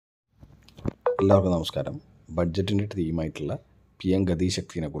എല്ലാവർക്കും നമസ്കാരം. ബഡ്ജറ്റിൻ്റെ തീമായിട്ടുള്ള P M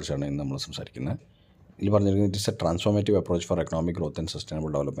ഗതിശക്തിനെ കുറിച്ചാണ് ഇന്ന് നമ്മൾ സംസാരിക്കുന്നത്. ഇതിൽ പറഞ്ഞിരിക്കുന്നത് it is A transformative approach four economic growth and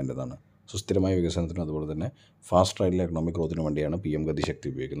sustainable development എന്നാണ്. സുസ്ഥിരമായ വികസനത്തിനും അതുപോലെ തന്നെ ഫാസ്റ്റ് ആയിട്ടുള്ള എക്കണോമിക് ഗ്രോത്തിനും വേണ്ടിയാണ് പി എം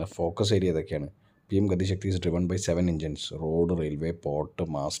ഗതിശക്തി ഉപയോഗിക്കുന്നത്. ഫോക്കസ് ഏരിയ ഏതൊക്കെയാണ്? P M Gati Shakti is driven by 7 engines: road, railway, port,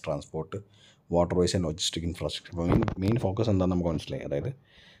 mass transport, waterways and logistic infrastructure. അപ്പോൾ മെയിൻ ഫോക്കസ് എന്താണെന്ന് നമുക്ക് മനസ്സിലായി. അതായത്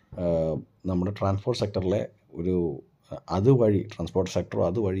നമ്മുടെ ട്രാൻസ്പോർട്ട് സെക്ടറിലെ ഒരു അതുവഴി ട്രാൻസ്പോർട്ട് സെക്ടറും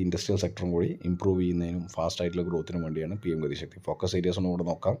അതുവഴി ഇൻഡസ്ട്രിയൽ സെക്ടറും കൂടി ഇമ്പ്രൂവ് ചെയ്യുന്നതിനും ഫാസ്റ്റ് ആയിട്ടുള്ള ഗ്രോത്തിനും വേണ്ടിയാണ് P M Gati Shakti. Focus areas ഒന്നും കൂടെ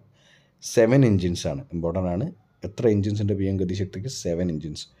നോക്കാം. 7 engines ആണ്, ഇമ്പോർട്ടൻ്റ് ആണ്. എത്ര എഞ്ചിൻസിൻ്റെ P M ഗതിശക്തിക്ക്? 7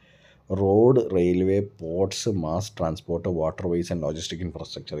 engines: road, railway, ports, mass transport, waterways and logistic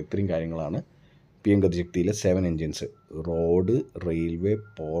infrastructure. ഇത്രയും കാര്യങ്ങളാണ് P M ഗതിശക്തിയിലെ 7 engines. Road, railway,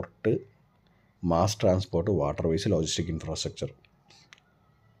 port, mass transport, waterways, logistic infrastructure.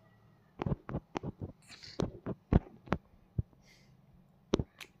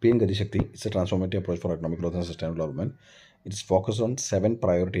 PM Gati Shakti is a transformative approach for economic growth and sustainable development. It is focused on 7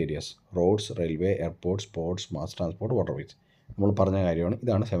 priority areas: roads, railway, airports, ports, mass transport, waterways. നമ്മൾ പറഞ്ഞ കാര്യമാണ്.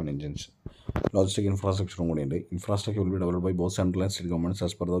 ഇതാണ് 7 engines. Logistic ഇൻഫ്രാസ്ട്രക്ചറും കൂടിയുണ്ട്. Infrastructure will be develop by both central and state governments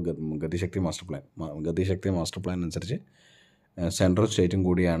as per the Gati Shakti master plan. Gati Shakti master plan അനുസരിച്ച് central സ്റ്റേറ്റും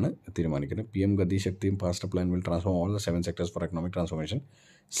കൂടിയാണ് തീരുമാനിക്കുന്നത്. P M ഗതിശക്തിയും master plan will transform all the 7 sectors four economic transformation.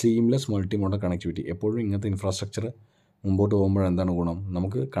 Seamless multi model connectivity. എപ്പോഴും ഇങ്ങനത്തെ infrastructure മുമ്പോട്ട് പോകുമ്പോൾ എന്താണ് ഗുണം?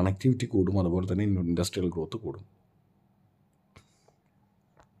 നമുക്ക് കണക്ടിവിറ്റി കൂടും, അതുപോലെ തന്നെ ഇൻഡസ്ട്രിയൽ ഗ്രോത്ത് കൂടും.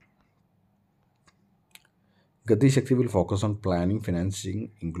 Gati Shakti will focus on planning, financing,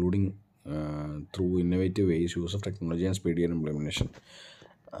 including through innovative ways, use of technology and speedy implementation.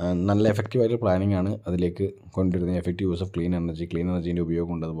 നല്ല എഫക്റ്റീവായിട്ട് പ്ലാനിങ് ആണ് അതിലേക്ക് കൊണ്ടുവരുന്നത്. Effective use of clean എനർജീൻ്റെ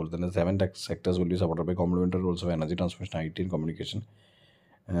ഉപയോഗമുണ്ട്. അതുപോലെ തന്നെ 7 sectors will be supported by complementary roles of energy transmission, IT and communication.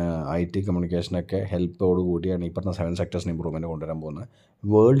 കമ്മ്യൂണിക്കേഷനൊക്കെ ഹെൽപ്പോട് കൂടിയാണ് ഈ പറഞ്ഞ 7 sectors ഇമ്പ്രൂവ്മെൻറ്റ് കൊണ്ടുവരാൻ പോകുന്നത്.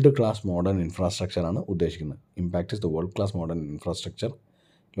 വേൾഡ് ക്ലാസ് മോഡേൺ ഇൻഫ്രാസ്ട്രക്ചറാണ് ഉദ്ദേശിക്കുന്നത്. Impact is the world class modern infrastructure,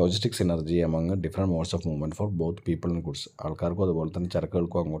 logistics energy among different modes of movement for both people and goods. ആൾക്കാർക്കും അതുപോലെ തന്നെ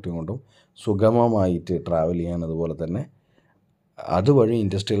ചരക്കുകൾക്കും അങ്ങോട്ടും ഇങ്ങോട്ടും സുഗമമായിട്ട് ട്രാവൽ ചെയ്യാൻ, അതുപോലെ തന്നെ അതുവഴി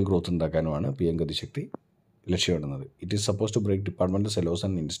industrial growth ഉണ്ടാക്കാനുമാണ് P M Gati Shakti ലക്ഷ്യമിടുന്നത്. It is suppose to break departmental സെലോസ്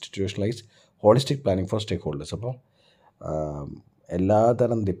and institutionalise holistic planning four stake holders. അപ്പോൾ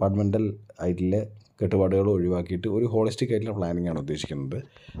എല്ലാതരം ഡിപ്പാർട്ട്മെൻറ്റൽ ആയിട്ടുള്ള കെട്ടുപാടുകളും ഒഴിവാക്കിയിട്ട് ഒരു ഹോളിസ്റ്റിക് ആയിട്ടുള്ള പ്ലാനിംഗ് ആണ് ഉദ്ദേശിക്കുന്നത്.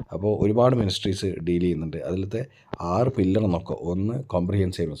 അപ്പോൾ ഒരുപാട് മിനിസ്ട്രീസ് ഡീൽ ചെയ്യുന്നുണ്ട്. അതിലത്തെ 6 പില്ലർ നോക്കുക. ഒന്ന്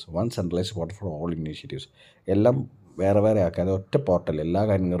comprehensiveness, 1 centralised portal for all initiatives. എല്ലാം വേറെ വേറെ ആക്കാതെ ഒറ്റ പോർട്ടൽ, എല്ലാ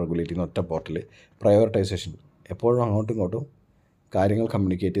കാര്യങ്ങളും റെഗുലേറ്റ് ചെയ്യുന്ന ഒറ്റ പോർട്ടൽ. പ്രയോറിറ്റൈസേഷൻ, എപ്പോഴും അങ്ങോട്ടും ഇങ്ങോട്ടും കാര്യങ്ങൾ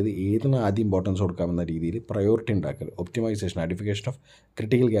കമ്മ്യൂണിക്കേറ്റ് ചെയ്ത് ഏതിന് ആദ്യം ഇമ്പോർട്ടൻസ് കൊടുക്കാമെന്ന രീതിയിൽ പ്രയോറിറ്റി ഉണ്ടാക്കൽ. Optimisation, identification of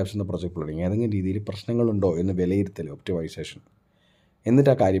critical gaps in the project planning. ഏതെങ്കിലും രീതിയിൽ പ്രശ്നങ്ങളുണ്ടോ എന്ന് വിലയിരുത്തൽ, ഒപ്റ്റിമൈസേഷൻ. എന്നിട്ട്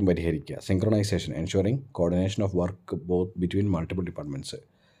ആ കാര്യം പരിഹരിക്കുക. Synchronisation, ensuring coordination of work both between multiple departments.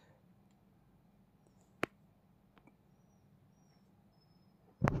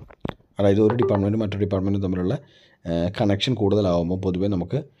 അതായത് ഒരു ഡിപ്പാർട്ട്മെൻറ്റും മറ്റൊരു ഡിപ്പാർട്ട്മെൻറ്റും തമ്മിലുള്ള കണക്ഷൻ കൂടുതലാകുമ്പോൾ പൊതുവേ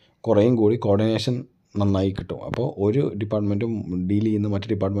നമുക്ക് കുറേയും കൂടി കോർഡിനേഷൻ നന്നായി കിട്ടും. അപ്പോൾ ഒരു ഡിപ്പാർട്ട്മെൻറ്റും ഡീൽ ചെയ്യുന്ന മറ്റ്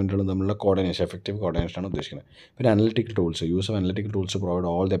ഡിപ്പാർട്ട്മെൻറ്റുകളും തമ്മിലുള്ള കോർഡിനേഷൻ, എഫക്റ്റീവ് കോർഡിനേഷനാണ് ഉദ്ദേശിക്കുന്നത്. പിന്നെ analytical tools, use of analytical tools provide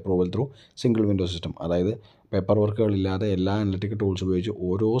all the approval through single window system. അതായത് പേപ്പർ വർക്കുകളില്ലാതെ എല്ലാ അനലിറ്റിക്കൽ ടൂൾസ് ഉപയോഗിച്ച്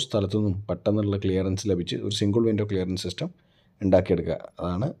ഓരോ സ്ഥലത്തു നിന്നും പെട്ടെന്നുള്ള ക്ലിയറൻസ് ലഭിച്ച് ഒരു സിംഗിൾ വിൻഡോ ക്ലിയറൻസ് സിസ്റ്റം ഉണ്ടാക്കിയെടുക്കുക.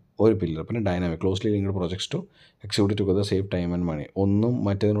 അതാണ് ഒരു പില്ലർ. പിന്നെ dynamic, closely linked projects to execute together, save time and money. ഒന്നും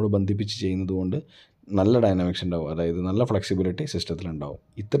മറ്റേതിനോട് ബന്ധിപ്പിച്ച് ചെയ്യുന്നത് കൊണ്ട് നല്ല ഡൈനാമിക്സ് ഉണ്ടാവും, അതായത് നല്ല ഫ്ലെക്സിബിലിറ്റി സിസ്റ്റത്തിലുണ്ടാവും.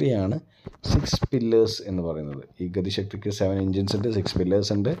 ഇത്രയാണ് 6 pillars എന്ന് പറയുന്നത്. ഈ ഗതിശക്തിക്ക് 7 engines ഉണ്ട്, 6 pillars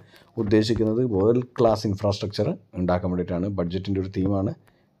ഉണ്ട്. ഉദ്ദേശിക്കുന്നത് വേൾഡ് ക്ലാസ് ഇൻഫ്രാസ്ട്രക്ചർ ഉണ്ടാക്കാൻ വേണ്ടിയിട്ടാണ്. ബഡ്ജറ്റിൻ്റെ ഒരു തീമാണ്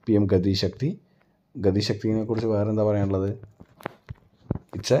പി എം ഗതിശക്തി. ഗതിശക്തിനെ കുറിച്ച് വേറെ എന്താ പറയാനുള്ളത്?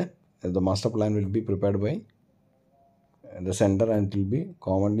 The master plan will be prepared by the centre and it will be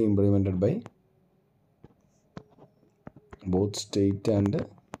commonly implemented by both state and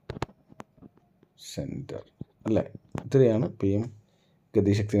centre. അല്ലേ? ഇത്രയാണ് പി എം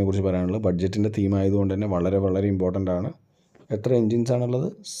ഗതിശക്തിനെ കുറിച്ച് പറയാനുള്ളത്. ബഡ്ജറ്റിൻ്റെ തീം ആയതുകൊണ്ട് തന്നെ വളരെ വളരെ ഇമ്പോർട്ടൻ്റ് ആണ്. എത്ര എൻജിൻസാണുള്ളത്?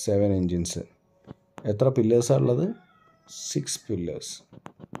 7 engines. എത്ര പില്ലേഴ്സാണുള്ളത്? 6 pillars.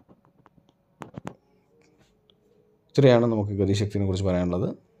 ഇത്രയാണ് നമുക്ക് ഗതിശക്തിനെ കുറിച്ച് പറയാനുള്ളത്.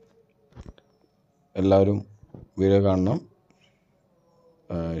 എല്ലാവരും വീഡിയോ കാണണം,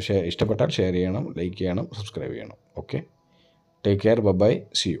 ഇഷ്ടപ്പെട്ടാൽ ഷെയർ ചെയ്യണം, ലൈക്ക് ചെയ്യണം, സബ്സ്ക്രൈബ് ചെയ്യണം. Okay, take care, by,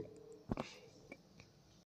 C U.